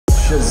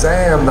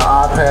Shazamm, the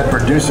iPad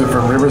producer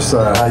from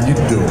Riverside. How you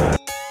doing?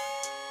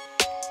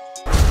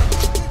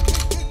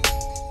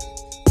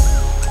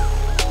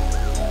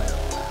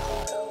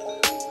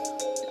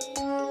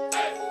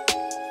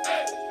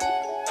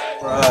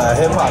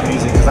 Hip hop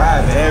music, because I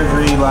have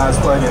every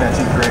last plugin that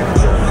you created.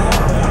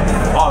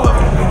 All of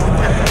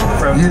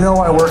them. You know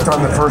I worked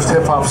on the first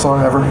hip hop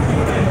song ever?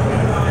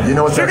 You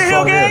know what that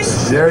song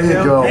is? There you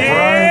go.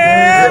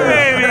 Yeah,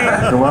 baby.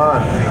 Come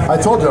on. I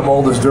told you I'm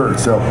old as dirt,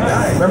 so.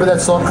 Remember that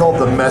song called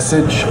The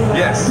Message?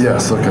 Yes.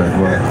 Yes, okay.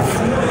 Well,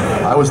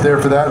 I was there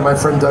for that, and my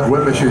friend Doug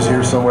Whitmish, who's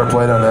here somewhere,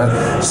 played on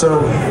that.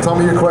 So, tell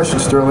me your question,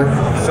 Sterling.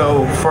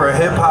 So, for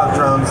hip hop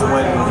drums,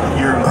 when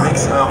you're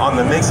on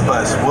the mix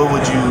bus, what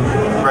would you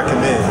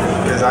recommend?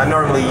 Because I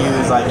normally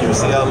use like your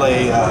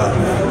CLA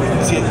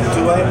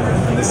 2A,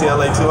 the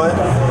CLA 2A,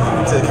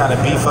 to kind of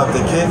beef up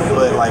the kick,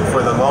 but like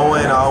for the low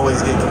end, I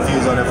always get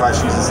confused on if I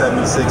choose the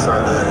 76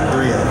 or the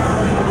 3A.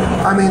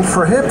 I mean,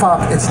 for hip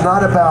hop, it's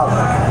not about.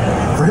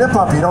 For hip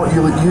hop, you don't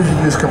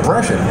usually use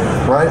compression,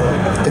 right?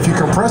 If you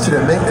compress it,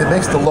 it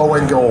makes the low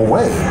end go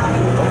away.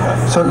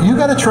 So you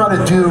got to try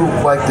to do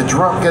like the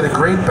drum, get a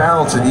great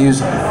balance, and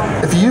use.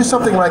 If you use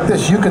something like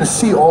this, you can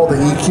see all the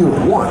EQ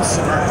at once.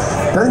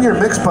 Then in your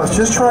mix bus,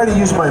 just try to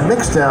use my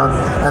mix down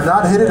and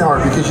not hit it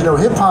hard, because you know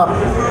hip hop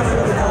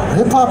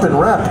and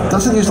rap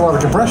doesn't use a lot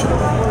of compression.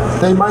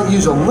 They might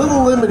use a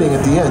little limiting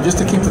at the end just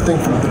to keep the thing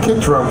from the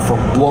kick drum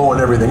from blowing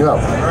everything up.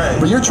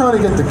 But you're trying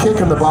to get the kick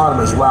in the bottom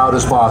as loud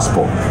as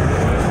possible.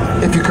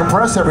 If you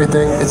compress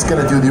everything, it's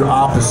going to do the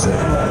opposite.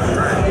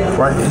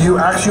 Right? You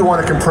actually want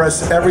to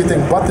compress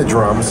everything but the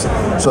drums,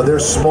 so they're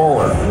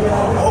smaller.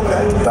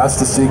 That's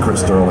the secret,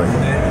 Sterling.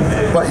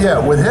 But yeah,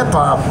 with hip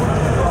hop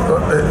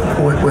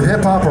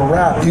or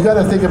rap, you got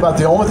to think about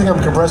the only thing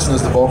I'm compressing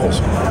is the vocals.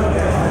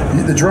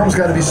 The drum's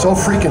got to be so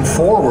freaking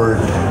forward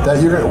that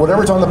you're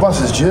whatever's on the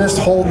bus is just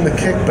holding the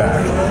kick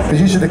back.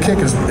 Because usually the kick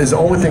is the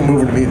only thing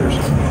moving the meters.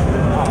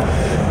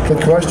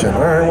 Good question.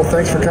 All right, well,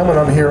 thanks for coming.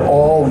 I'm here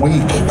all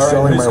week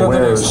selling my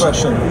wares.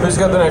 Who's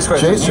got the next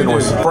question? Jason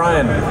was.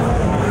 Brian.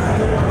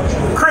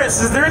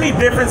 Chris, is there any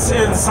difference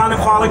in sonic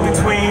quality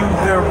between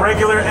the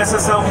regular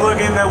SSL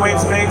plugin that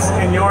Waves makes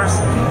and yours?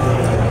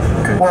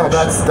 Well,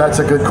 that's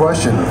a good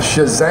question.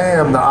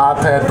 Shazamm, the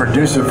iPad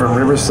producer from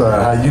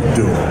Riverside. How you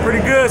doing?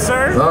 Pretty good,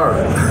 sir. All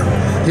right.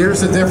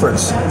 Here's the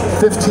difference.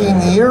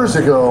 15 years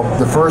ago,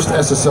 the first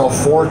SSL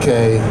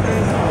 4K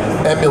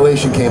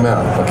emulation came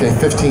out, okay,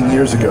 15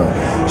 years ago.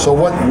 So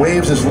what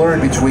Waves has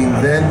learned between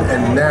then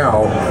and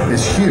now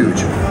is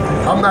huge.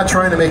 I'm not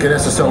trying to make an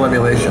SSL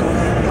emulation.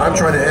 I'm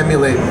trying to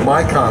emulate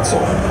my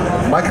console.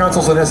 My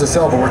console's an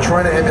SSL, but we're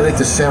trying to emulate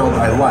the sound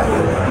I like,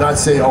 not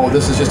say, oh,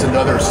 this is just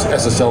another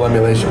SSL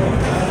emulation.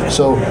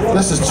 So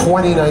this is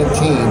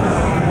 2019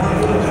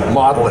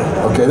 modeling,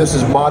 okay? This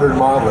is modern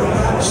modeling.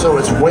 So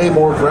it's way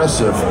more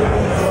aggressive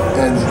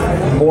and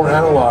more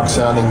analog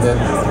sounding than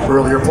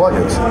earlier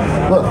plugins.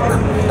 Look,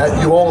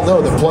 you all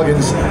know the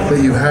plugins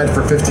that you had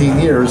for 15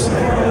 years,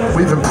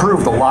 we've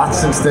improved a lot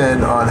since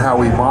then on how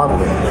we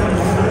model it.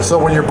 So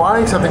when you're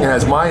buying something that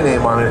has my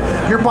name on it,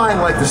 you're buying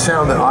like the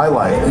sound that I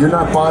like. You're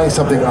not buying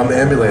something I'm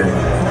emulating.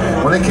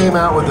 When they came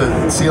out with the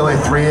CLA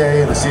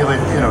 3A and the CLA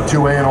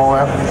 2A and all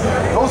that,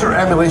 those are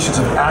emulations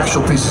of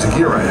actual pieces of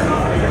gear I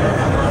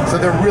have. So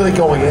they're really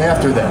going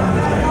after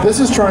that. This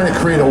is trying to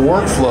create a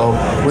workflow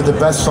with the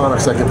best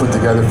sonics I can put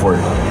together for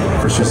you.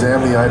 For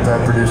Shazamm, the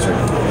iPad producer.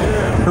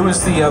 Who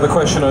is the other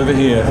question over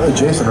here? Oh,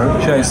 Jason, right?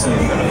 Jason.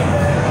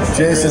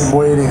 Jason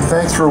waiting.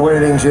 Thanks for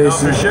waiting,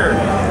 Jason. No, for sure.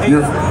 Hey,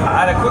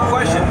 I had a quick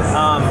question.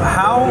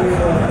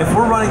 If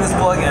we're running this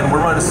plugin, we're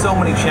running so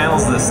many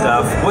channels of this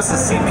stuff, what's the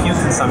CPU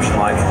consumption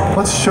like?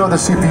 Let's show the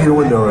CPU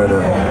window right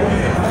now.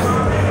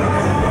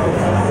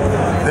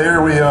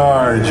 There we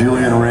are,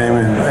 Julian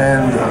Raymond,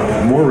 and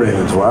more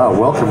Raymonds. Wow,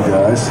 welcome,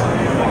 guys.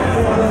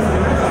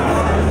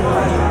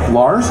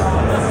 Lars?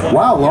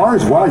 Wow,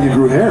 Lars, wow, you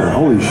grew hair.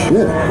 Holy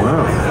shit,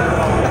 wow.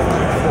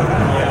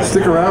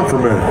 Stick around for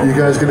a minute. You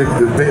guys gonna,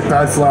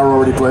 Bad Flower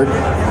already played?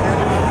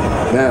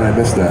 Man, I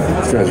missed that.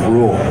 These guys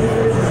rule.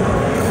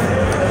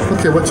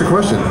 Okay, what's your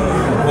question?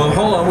 Well,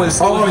 hold on. We're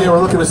still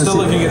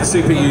looking at the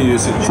CPU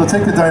usage. So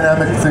take the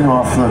dynamic thing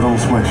off that little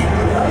switch.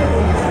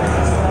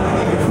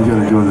 We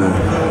gotta go there.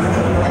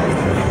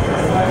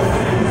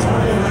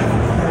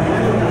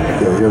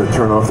 Yeah, we gotta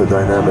turn off the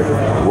dynamic,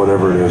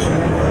 whatever it is.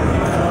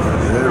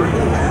 There we go.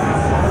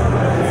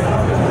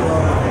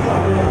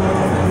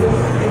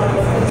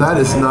 That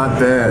is not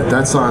bad.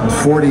 That's on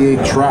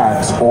 48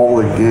 tracks, all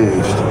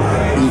engaged.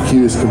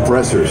 EQs,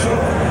 compressors.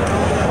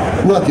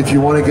 Look, if you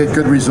want to get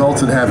good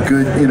results and have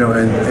good,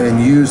 and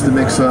use the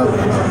mix-up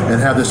and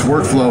have this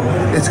workflow,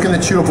 it's going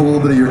to chew up a little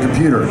bit of your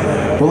computer.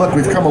 But look,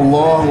 we've come a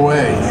long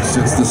way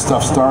since this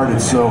stuff started,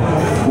 so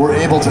we're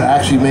able to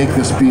actually make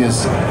this be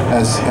as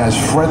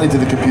friendly to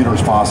the computer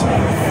as possible.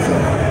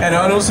 And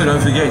also,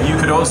 don't forget, you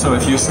could also,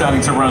 if you're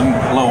starting to run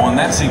low on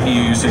that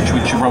CPU usage,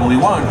 which you probably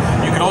won't,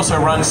 you could also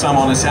run some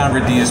on a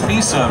SoundGrid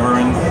DSP server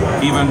and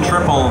even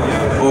triple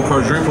or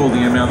quadruple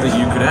the amount that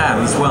you could add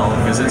as well,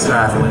 because it's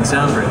powerful in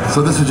SoundGrid.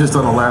 So this is just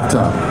on a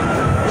laptop.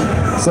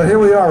 So here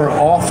we are,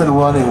 off and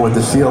running with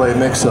the CLA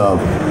MixHub.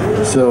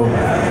 So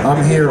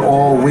I'm here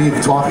all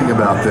week talking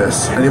about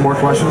this. Any more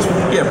questions?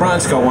 Yeah,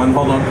 Brian's got one.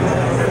 Hold on.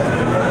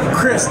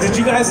 Chris, did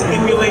you guys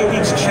emulate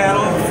each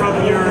channel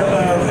from your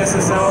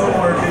SSL,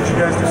 or did you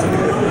guys do something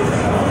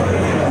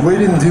different? We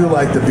didn't do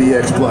like the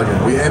BX plugin.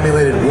 We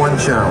emulated one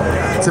channel.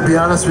 To be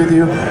honest with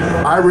you,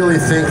 I really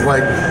think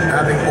like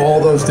having all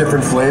those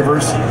different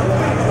flavors,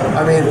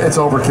 I mean, it's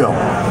overkill.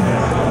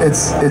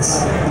 It's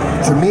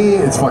to me,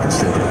 it's fucking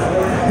stupid.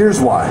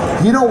 Here's why.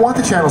 You don't want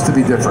the channels to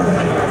be different.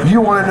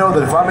 You want to know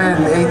that if I'm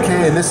in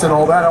 8K and this and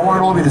all that, I want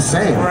it all to be the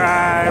same.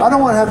 Right. I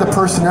don't want to have the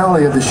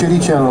personality of the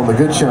shitty channel and the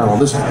good channel.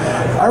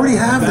 I already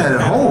have that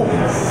at home.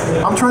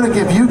 I'm trying to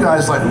give you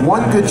guys like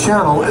one good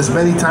channel as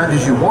many times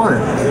as you want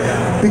it.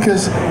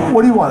 Because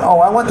what do you want? Oh,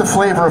 I want the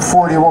flavor of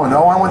 41.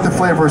 Oh, I want the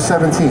flavor of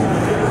 17.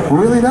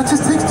 Really? That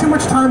just takes too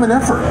much time and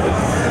effort.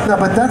 No,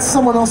 but that's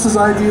someone else's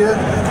idea,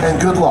 and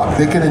good luck.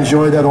 They can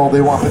enjoy that all they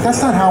want, but that's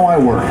not how I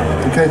work,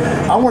 okay?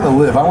 I want to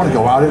live. I want to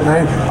go out at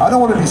night. I don't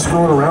want to be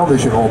screwing around with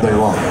this shit all day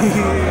long.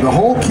 The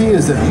whole key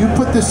is that you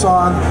put this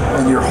on,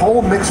 and your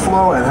whole mix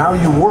flow and how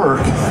you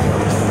work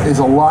is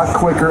a lot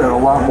quicker and a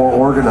lot more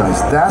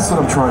organized. That's what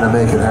I'm trying to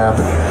make it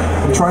happen.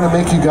 I'm trying to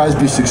make you guys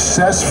be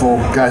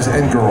successful, guys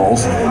and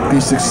girls,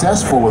 be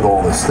successful with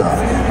all this stuff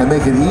and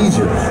make it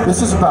easier.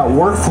 This is about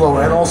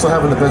workflow and also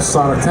having the best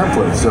sonic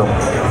template. So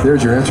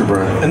there's your answer,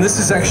 Brian. And this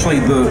is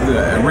actually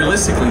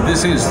realistically,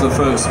 this is the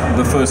first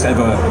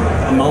ever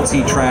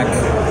multi-track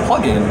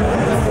plugin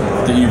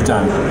that you've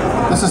done.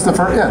 This is the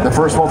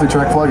first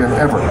multi-track plugin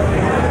ever.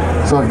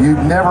 So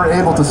you're never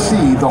able to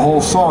see the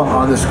whole song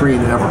on the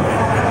screen ever.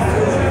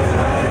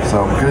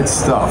 So good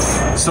stuff.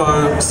 So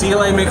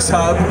CLA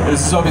MixHub,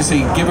 this is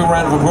obviously, give a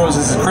round of applause.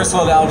 This is Chris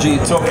Lord Alge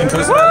talking to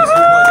us about his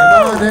new plugin.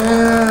 Oh,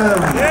 damn.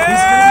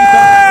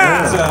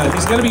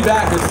 He's going to be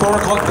back at 4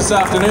 o'clock this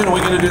afternoon, and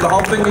we're going to do the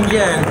whole thing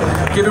again.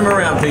 Give him a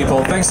round,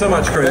 people. Thanks so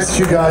much, Chris. Thanks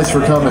you guys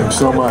for coming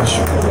so much.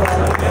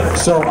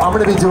 So I'm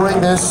going to be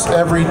doing this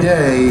every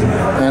day,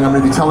 and I'm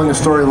going to be telling a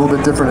story a little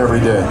bit different every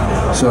day.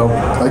 So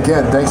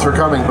again, thanks for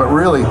coming. But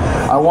really,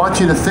 I want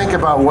you to think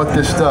about what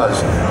this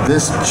does.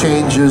 This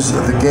changes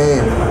the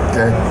game.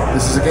 Okay,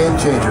 this is a game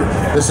changer.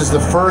 This is the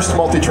first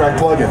multi-track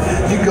plugin.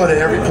 You can go to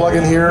every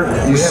plugin here.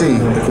 You see,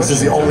 this is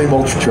the only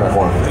multi-track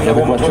one. You have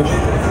a question?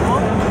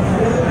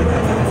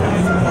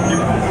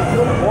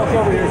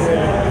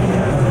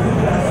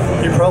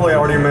 You probably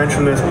already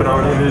mentioned this, but I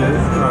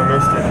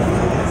missed it.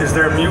 Is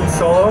there a mute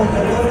solo?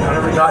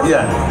 Not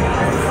yet.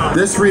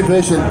 This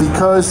revision,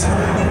 because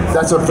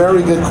that's a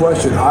very good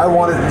question. I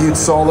wanted mute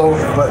solo,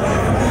 but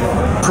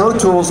Pro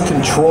Tools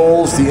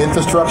controls the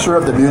infrastructure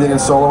of the muting and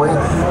soloing,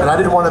 and I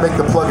didn't want to make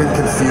the plugin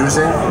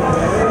confusing.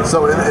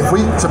 So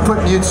to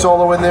put mute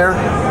solo in there,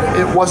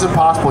 it wasn't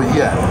possible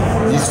yet.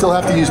 You still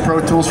have to use Pro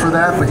Tools for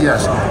that, but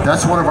yes,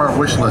 that's one of our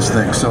wish list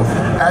things. So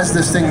as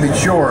this thing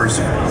matures,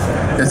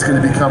 it's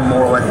going to become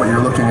more like what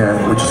you're looking at,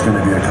 which is going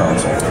to be a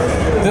console.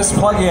 This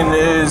plugin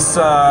is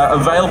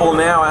available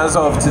now as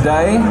of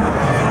today.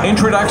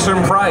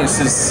 Introduction price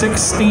is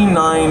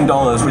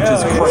 $69, which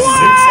is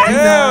crazy.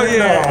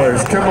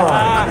 $69. Come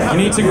on. You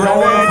need to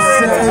grow it.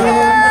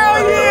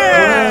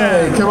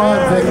 Hey, come on,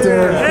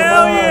 Victor.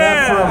 Come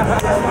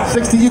on.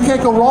 60. You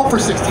can't go wrong for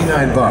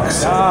 $69.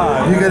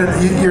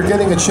 You're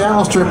getting a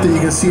channel strip that you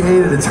can see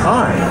 8 at a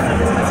time.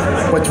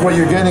 But what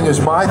you're getting is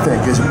my thing.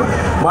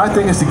 My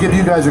thing is to give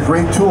you guys a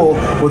great tool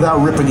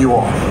without ripping you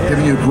off.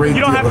 Giving you a great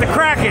You don't have to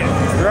crack it.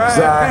 Right.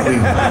 Exactly.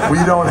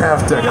 We don't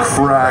have to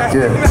crack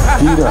it.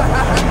 Gita,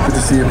 good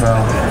to see you,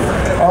 pal.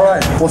 All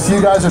right, we'll see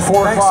you guys at 4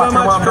 o'clock. Thanks so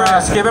much,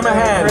 Chris. Give him a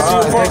hand. See you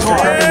at 4 Thanks for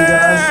o'clock. coming, you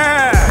guys.